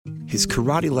his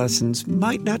karate lessons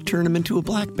might not turn him into a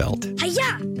black belt.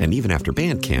 Hi-ya! And even after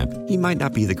band camp, he might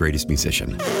not be the greatest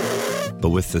musician.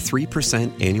 But with the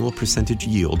 3% annual percentage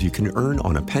yield you can earn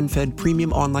on a PenFed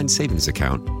premium online savings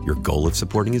account, your goal of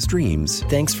supporting his dreams...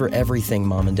 Thanks for everything,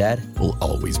 Mom and Dad. ...will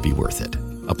always be worth it.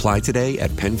 Apply today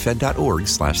at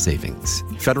PenFed.org/savings.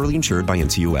 Federally insured by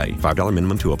NCUA. $5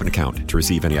 minimum to open account. To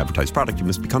receive any advertised product, you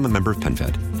must become a member of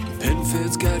PenFed.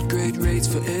 PenFed's got great rates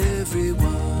for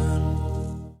everyone.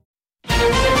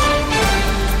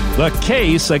 The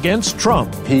case against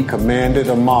Trump. He commanded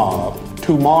a mob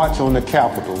to march on the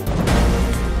Capitol.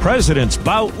 President's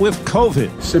bout with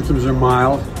COVID. Symptoms are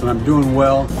mild, but I'm doing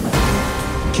well.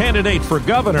 Candidate for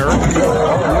governor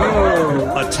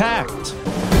attacked.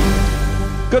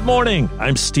 Good morning.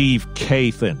 I'm Steve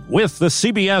Kathan with the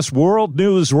CBS World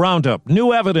News Roundup.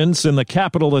 New evidence in the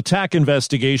Capitol attack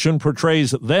investigation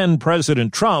portrays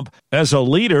then-President Trump as a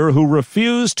leader who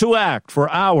refused to act for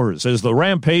hours as the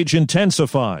rampage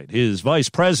intensified. His vice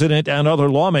president and other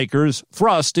lawmakers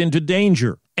thrust into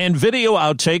danger. And video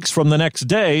outtakes from the next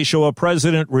day show a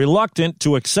president reluctant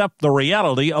to accept the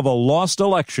reality of a lost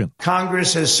election.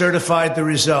 Congress has certified the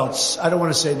results. I don't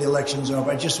want to say the election's over.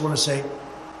 I just want to say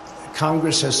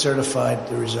Congress has certified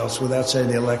the results without saying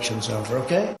the election's over,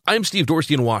 okay? I'm Steve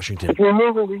Dorsey in Washington. If we're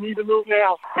moving, we need to move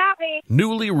now. Copy.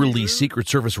 Newly released Secret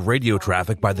Service radio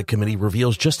traffic by the committee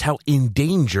reveals just how in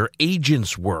danger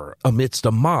agents were amidst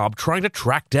a mob trying to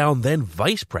track down then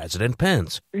Vice President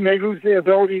Pence. We may lose the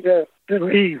ability to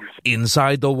leave.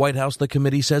 Inside the White House, the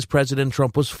committee says President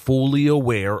Trump was fully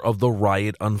aware of the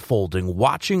riot unfolding,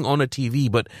 watching on a TV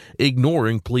but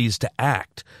ignoring pleas to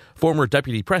act. Former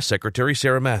Deputy Press Secretary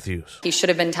Sarah Matthews. He should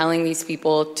have been telling these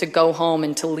people to go home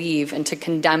and to leave and to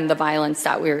condemn the violence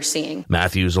that we are seeing.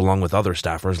 Matthews, along with other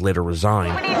staffers, later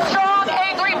resigned. We need strong,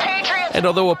 angry patriots. And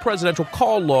although a presidential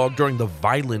call log during the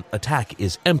violent attack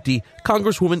is empty,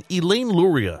 Congresswoman Elaine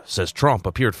Luria says Trump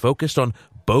appeared focused on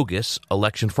bogus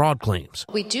election fraud claims.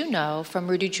 We do know from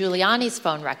Rudy Giuliani's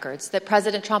phone records that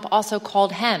President Trump also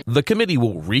called him. The committee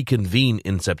will reconvene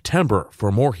in September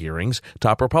for more hearings.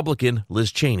 Top Republican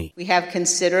Liz Cheney. We have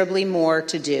considerably more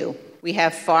to do. We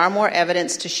have far more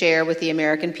evidence to share with the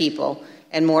American people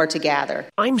and more to gather.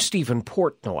 I'm Stephen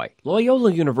Portnoy.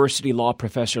 Loyola University law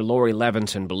professor Lori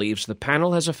Levinson believes the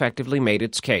panel has effectively made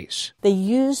its case. They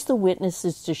used the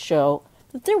witnesses to show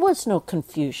that there was no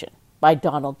confusion by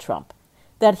Donald Trump,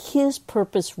 that his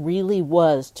purpose really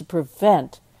was to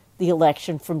prevent the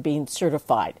election from being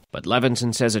certified. But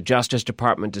Levinson says a Justice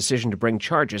Department decision to bring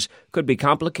charges could be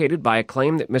complicated by a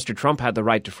claim that Mr. Trump had the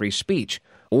right to free speech,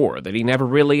 or that he never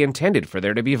really intended for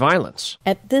there to be violence.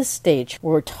 At this stage,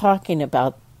 we're talking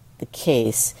about the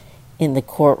case in the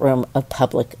courtroom of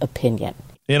public opinion.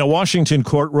 In a Washington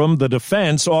courtroom, the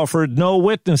defense offered no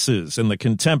witnesses in the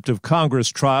contempt of Congress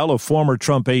trial of former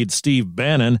Trump aide Steve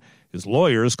Bannon. His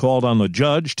lawyers called on the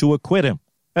judge to acquit him.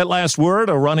 At last word,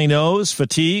 a runny nose,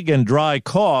 fatigue, and dry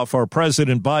cough are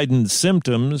President Biden's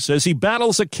symptoms as he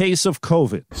battles a case of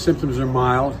COVID. Symptoms are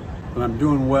mild, but I'm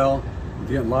doing well. I'm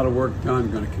getting a lot of work done.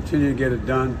 I'm going to continue to get it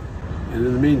done. And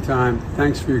in the meantime,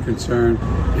 thanks for your concern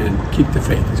and keep the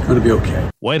faith. It's going to be okay.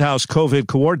 White House COVID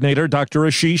coordinator Dr.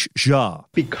 Ashish Jha.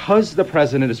 Because the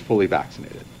president is fully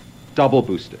vaccinated, double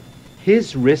boosted,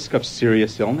 his risk of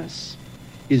serious illness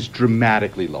is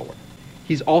dramatically lower.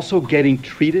 He's also getting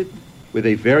treated with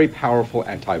a very powerful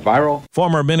antiviral.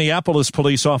 Former Minneapolis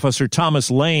police officer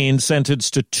Thomas Lane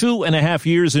sentenced to 2.5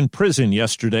 years in prison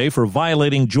yesterday for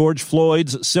violating George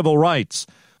Floyd's civil rights.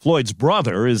 Floyd's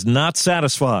brother is not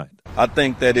satisfied. I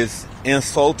think that it's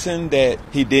insulting that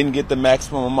he didn't get the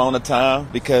maximum amount of time,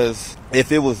 because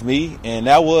if it was me and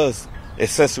that was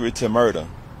accessory to murder,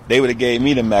 they would have gave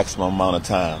me the maximum amount of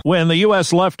time. When the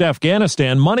U.S. left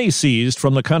Afghanistan, money seized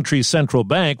from the country's central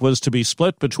bank was to be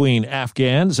split between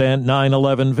Afghans and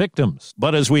 9/11 victims.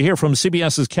 But as we hear from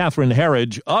CBS's Catherine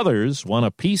Herridge, others want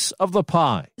a piece of the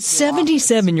pie.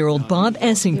 77-year-old Bob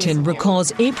Essington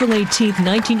recalls April 18,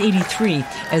 1983,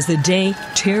 as the day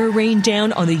terror rained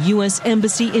down on the U.S.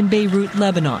 Embassy in Beirut,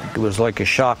 Lebanon. It was like a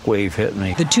shockwave hit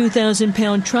me. The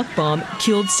 2,000-pound truck bomb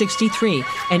killed 63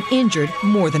 and injured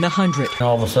more than 100.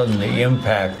 All of a sudden, the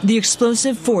impact. The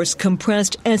explosive force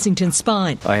compressed Essington's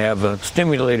spine. I have a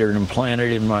stimulator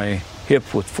implanted in my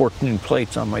hip with 14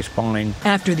 plates on my spine.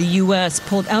 After the U.S.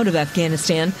 pulled out of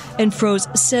Afghanistan and froze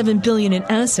 $7 billion in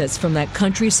assets from that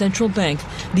country's central bank,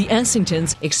 the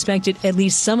Essingtons expected at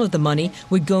least some of the money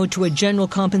would go to a general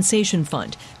compensation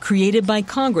fund created by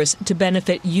Congress to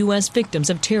benefit U.S.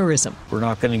 victims of terrorism. We're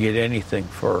not going to get anything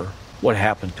for what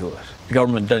happened to us. The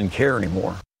government doesn't care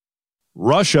anymore.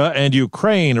 Russia and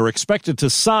Ukraine are expected to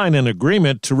sign an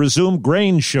agreement to resume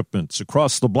grain shipments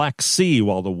across the Black Sea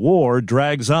while the war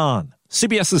drags on.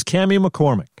 CBS's Cammie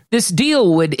McCormick. This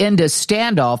deal would end a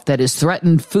standoff that has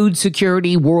threatened food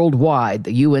security worldwide.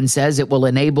 The UN says it will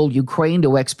enable Ukraine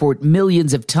to export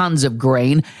millions of tons of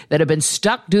grain that have been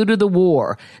stuck due to the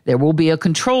war. There will be a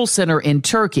control center in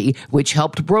Turkey, which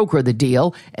helped broker the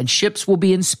deal, and ships will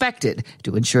be inspected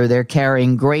to ensure they're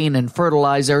carrying grain and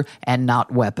fertilizer and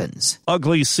not weapons.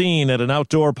 Ugly scene at an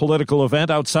outdoor political event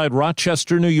outside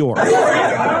Rochester, New York.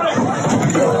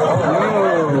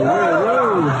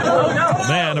 A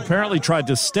man apparently tried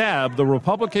to stab the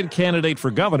Republican candidate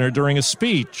for governor during a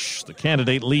speech. The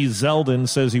candidate, Lee Zeldin,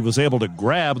 says he was able to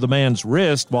grab the man's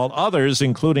wrist while others,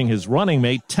 including his running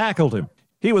mate, tackled him.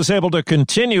 He was able to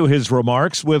continue his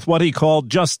remarks with what he called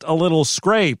just a little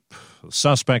scrape. The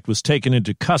suspect was taken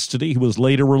into custody. He was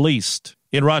later released.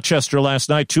 In Rochester last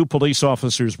night, 2 police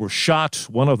officers were shot.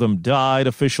 One of them died.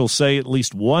 Officials say at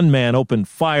least one man opened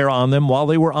fire on them while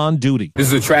they were on duty. This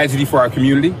is a tragedy for our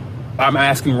community. I'm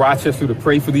asking Rochester to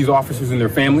pray for these officers and their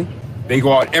family. They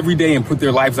go out every day and put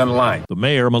their lives on the line. The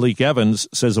mayor, Malik Evans,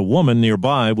 says a woman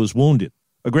nearby was wounded.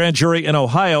 A grand jury in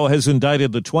Ohio has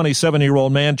indicted the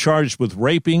 27-year-old man charged with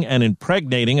raping and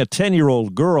impregnating a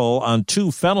 10-year-old girl on 2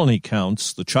 felony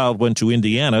counts. The child went to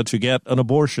Indiana to get an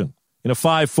abortion. In a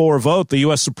 5-4 vote, the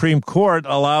U.S. Supreme Court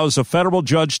allows a federal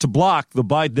judge to block the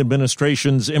Biden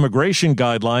administration's immigration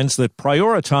guidelines that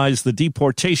prioritize the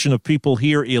deportation of people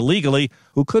here illegally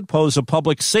who could pose a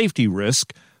public safety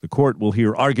risk. The court will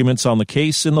hear arguments on the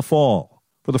case in the fall.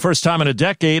 For the first time in a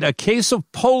decade, a case of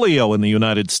polio in the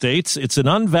United States. It's an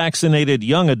unvaccinated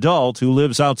young adult who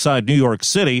lives outside New York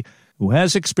City who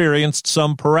has experienced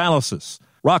some paralysis.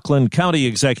 Rockland County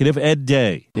Executive Ed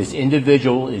Day. This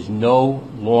individual is no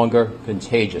longer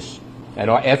contagious,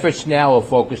 and our efforts now are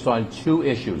focused on 2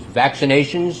 issues: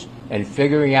 vaccinations and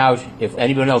figuring out if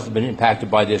anyone else has been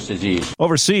impacted by this disease.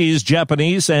 Overseas,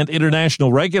 Japanese and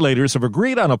international regulators have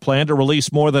agreed on a plan to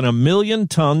release more than 1 million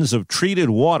tons of treated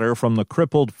water from the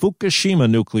crippled Fukushima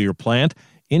nuclear plant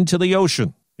into the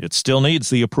ocean. It still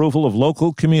needs the approval of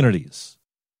local communities.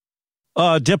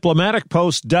 A diplomatic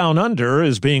post down under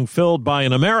is being filled by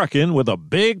an American with a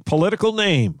big political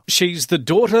name. She's the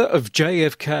daughter of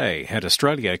JFK, and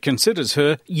Australia considers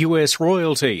her U.S.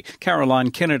 royalty.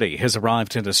 Caroline Kennedy has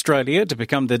arrived in Australia to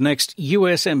become the next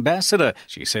U.S. ambassador.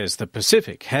 She says the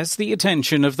Pacific has the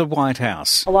attention of the White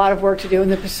House. A lot of work to do in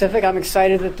the Pacific. I'm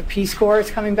excited that the Peace Corps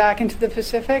is coming back into the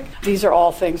Pacific. These are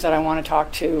all things that I want to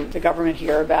talk to the government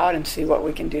here about and see what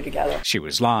we can do together. She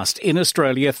was last in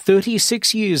Australia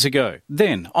 36 years ago.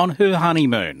 Then on her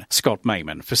honeymoon. Scott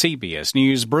Mayman for CBS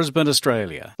News, Brisbane,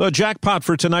 Australia. The jackpot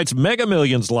for tonight's Mega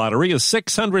Millions lottery is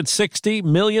 $660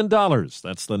 million.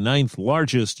 That's the 9th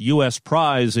largest U.S.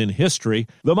 prize in history.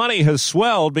 The money has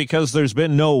swelled because there's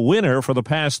been no winner for the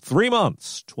past 3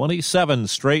 months. 27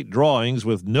 straight drawings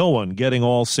with no one getting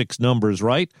all 6 numbers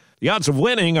right. The odds of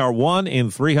winning are 1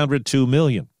 in 302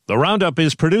 million. The Roundup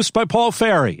is produced by Paul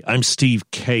Ferry. I'm Steve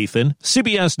Kathan,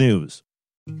 CBS News.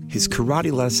 His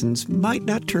karate lessons might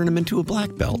not turn him into a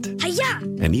black belt. Hi-ya!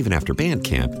 And even after band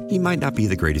camp, he might not be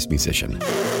the greatest musician.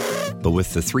 But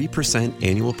with the 3%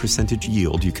 annual percentage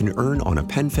yield you can earn on a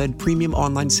PenFed premium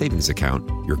online savings account,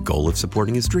 your goal of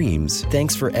supporting his dreams...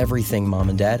 Thanks for everything, Mom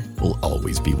and Dad. ...will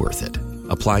always be worth it.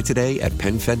 Apply today at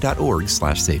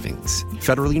PenFed.org/savings.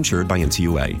 Federally insured by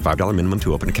NCUA. $5 minimum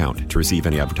to open account. To receive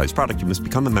any advertised product, you must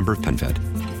become a member of PenFed.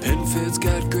 PenFed's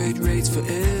got great rates for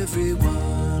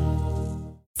everyone.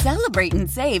 Celebrate and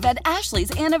save at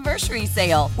Ashley's Anniversary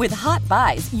Sale. With Hot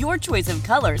Buys, your choice of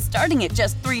colors starting at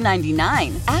just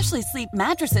 $3.99. Ashley Sleep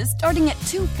mattresses starting at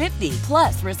 $2.50.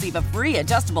 Plus, receive a free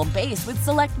adjustable base with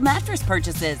select mattress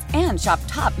purchases. And shop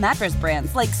top mattress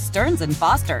brands like Stearns &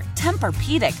 Foster,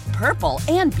 Tempur-Pedic, Purple,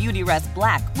 and Beautyrest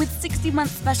Black with 60-month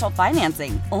special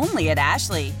financing. Only at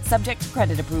Ashley. Subject to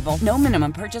credit approval. No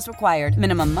minimum purchase required.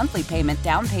 Minimum monthly payment,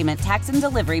 down payment, tax, and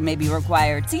delivery may be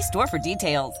required. See store for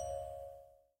details.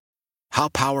 How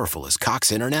powerful is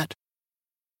Cox Internet?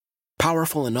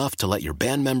 Powerful enough to let your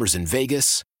band members in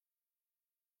Vegas,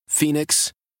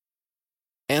 Phoenix,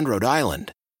 and Rhode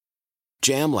Island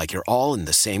jam like you're all in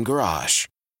the same garage.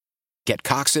 Get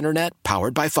Cox Internet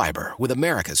powered by fiber with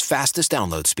America's fastest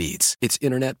download speeds. It's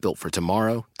internet built for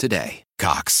tomorrow, today.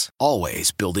 Cox,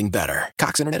 always building better.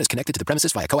 Cox Internet is connected to the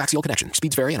premises via coaxial connection.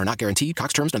 Speeds vary and are not guaranteed.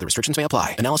 Cox terms and other restrictions may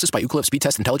apply. Analysis by Ookla of Speed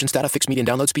Test Intelligence data. Fixed median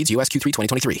download speeds. US Q3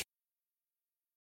 2023.